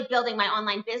really building my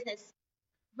online business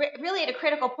really at a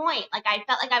critical point. Like I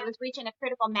felt like I was reaching a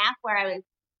critical mass where I was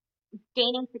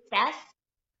gaining success.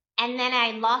 And then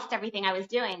I lost everything I was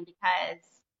doing because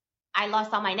I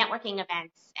lost all my networking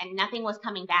events and nothing was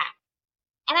coming back.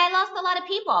 And I lost a lot of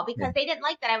people Yeah. because they didn't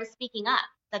like that I was speaking up,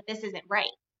 that this isn't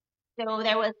right. So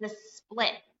there was this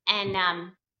split. And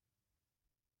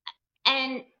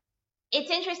it's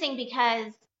interesting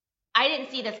because I didn't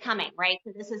see this coming, right?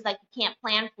 So this is like you can't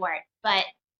plan for it. But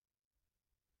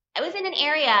I was in an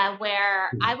area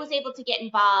where I was able to get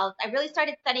involved. I really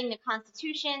started studying the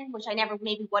Constitution, which I never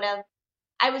maybe would have.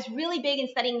 I was really big in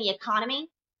studying the economy.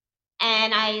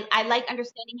 And I like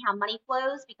understanding how money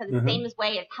flows because the Hmm. same as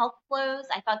way as health flows.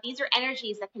 I thought these are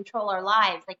energies that control our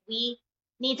lives. Like we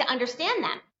need to understand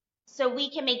them so we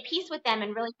can make peace with them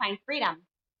and really find freedom.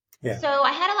 Yeah. So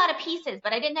I had a lot of pieces,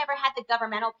 but I didn't ever had the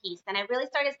governmental piece. And I really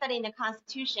started studying the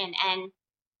Constitution and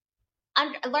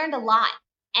learned a lot.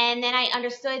 And then I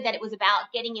understood that it was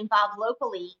about getting involved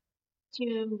locally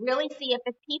to really see if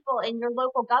the people in your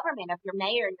local government, if your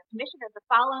mayor and your commissioners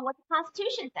are following what the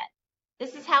Constitution says.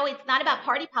 This is how it's not about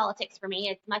party politics for me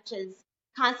as much as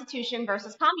Constitution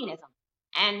versus communism.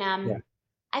 And Yeah.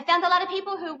 I found a lot of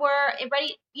people who were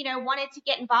ready, wanted to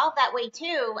get involved that way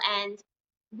too. And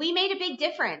we made a big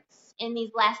difference in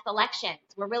these last elections.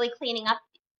 We're really cleaning up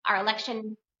our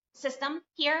election system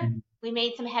here. Mhm. We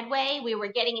made some headway. We were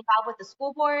getting involved with the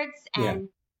school boards Yeah. and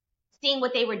seeing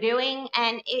what they were doing.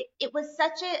 And it was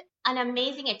such an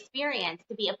amazing experience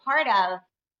to be a part of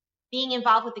being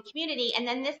involved with the community. And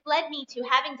then this led me to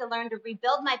having to learn to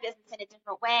rebuild my business in a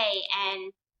different way.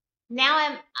 And now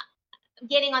I'm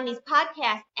getting on these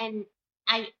podcasts and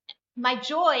I, my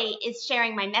joy is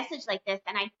sharing my message like this.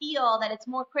 And I feel that it's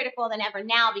more critical than ever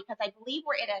now because I believe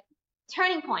we're at a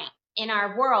turning point in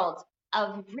our world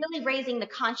of really raising the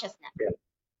consciousness Yeah.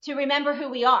 to remember who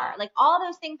we are. Like all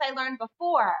those things I learned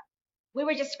before, we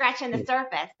were just scratching the Yeah.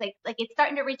 surface. Like it's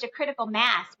starting to reach a critical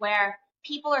mass where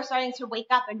people are starting to wake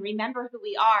up and remember who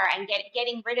we are and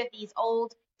getting rid of these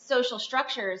old social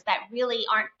structures that really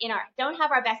aren't don't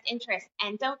have our best interest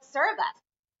and don't serve us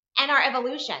and our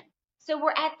evolution. So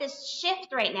we're at this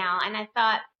shift right now, and I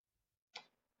thought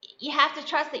you have to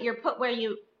trust that you're put where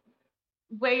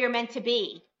you're meant to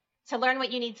be to learn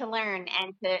what you need to learn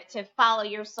and to follow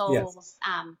your Yes. soul's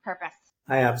purpose.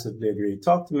 I absolutely agree.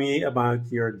 Talk to me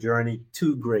about your journey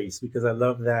to grace because I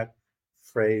love that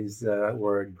phrase,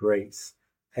 word grace.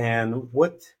 And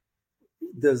what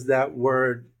does that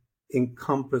word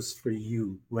encompass for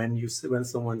you when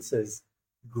someone says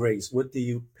grace? What do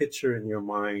you picture in your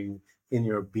mind, in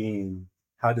your being?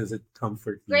 How does it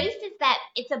comfort you? Grace is that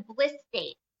it's a bliss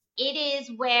state. It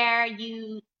is where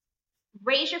you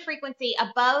raise your frequency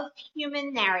above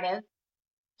human narrative,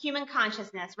 human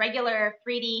consciousness, regular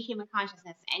 3D human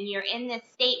consciousness, and you're in this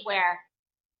state where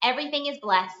everything is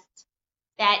blessed,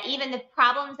 that even the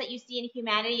problems that you see in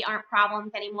humanity aren't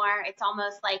problems anymore. It's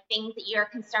almost like things that you're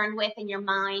concerned with in your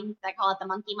mind, I call it the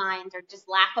monkey mind, are just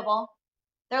laughable.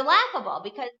 They're laughable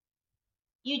because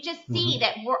you just see Hmm.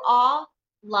 that we're all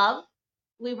love,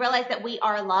 we realize that we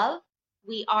are love,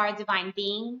 we are divine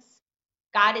beings.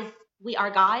 We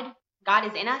are God. God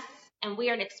is in us, and we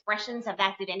are expressions of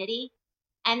that divinity,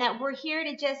 and that we're here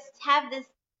to just have this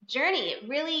journey,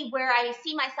 really, where I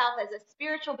see myself as a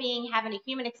spiritual being having a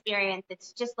human experience.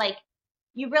 It's just like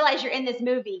you realize you're in this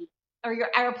movie, or you're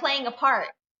playing a part,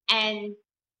 and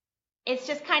it's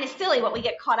just kind of silly what we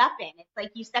get caught up in. It's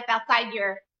like you step outside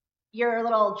your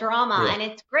little drama, Yeah. and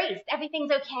it's grace.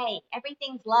 Everything's okay.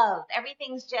 Everything's love.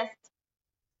 Everything's just,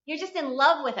 you're just in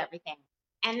love with everything.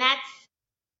 And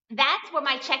that's where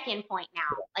my check-in point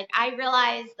now. Like, I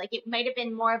realized, like, it might have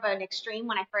been more of an extreme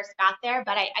when I first got there,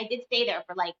 but I did stay there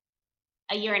for like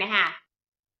a year and a half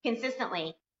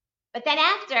consistently. But then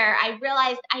after, I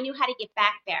realized I knew how to get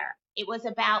back there. It was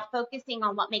about focusing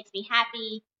on what makes me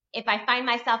happy. If I find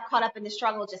myself caught up in the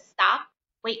struggle, just stop,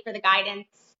 wait for the guidance,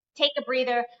 take a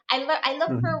breather. I look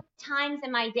Hmm. for times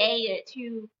in my day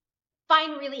to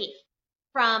find relief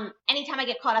from anytime I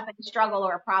get caught up in a struggle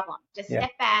or a problem. Just Yeah.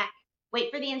 step back,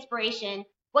 wait for the inspiration.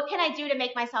 What can I do to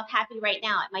make myself happy right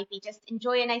now? It might be just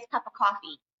enjoy a nice cup of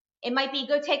coffee. It might be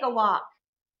go take a walk.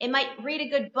 It might read a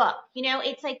good book.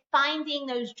 It's like finding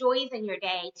those joys in your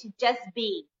day to just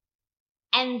be.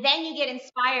 And then you get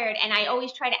inspired. And I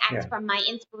always try to act Yeah. from my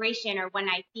inspiration or when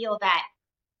I feel that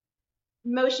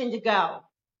motion to go,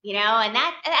 and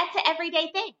that's an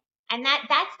everyday thing. And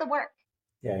that's the work.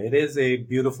 Yeah. It is a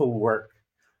beautiful work.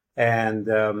 And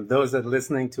those that are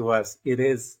listening to us, it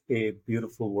is a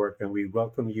beautiful work. And we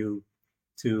welcome you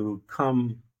to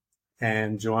come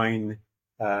and join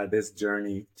this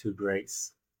journey to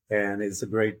grace. And it's a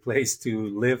great place to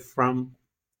live from.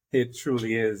 It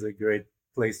truly is a great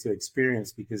place to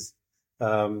experience because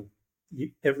um,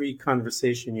 every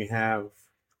conversation you have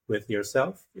with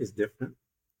yourself is different,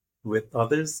 with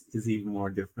others is even more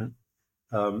different.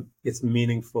 It's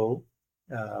meaningful,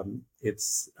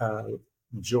 it's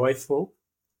joyful.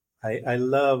 I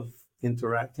love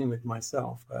interacting with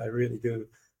myself. I really do.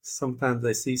 Sometimes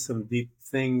I see some deep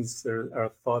things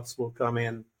or thoughts will come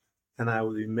in, and I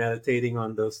will be meditating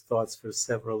on those thoughts for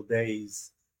several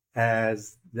days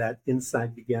as that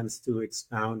insight begins to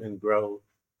expound and grow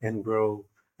and grow.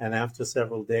 And after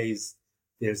several days,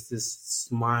 there's this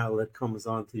smile that comes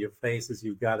onto your face as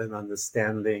you got an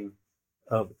understanding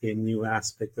of a new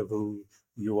aspect of who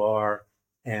you are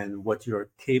and what you're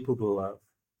capable of.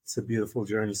 It's a beautiful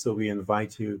journey. So we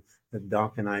invite you,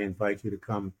 Doc and I invite you to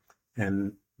come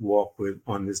and walk with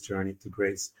on this journey to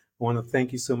grace. I want to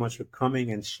thank you so much for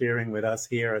coming and sharing with us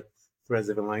here at Threads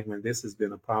of Enlightenment. This has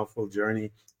been a powerful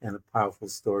journey and a powerful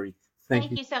story. Thank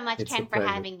Thank you. you so much, It's a Ken, for pleasure.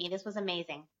 having me. This was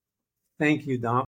amazing. Thank you, Doc.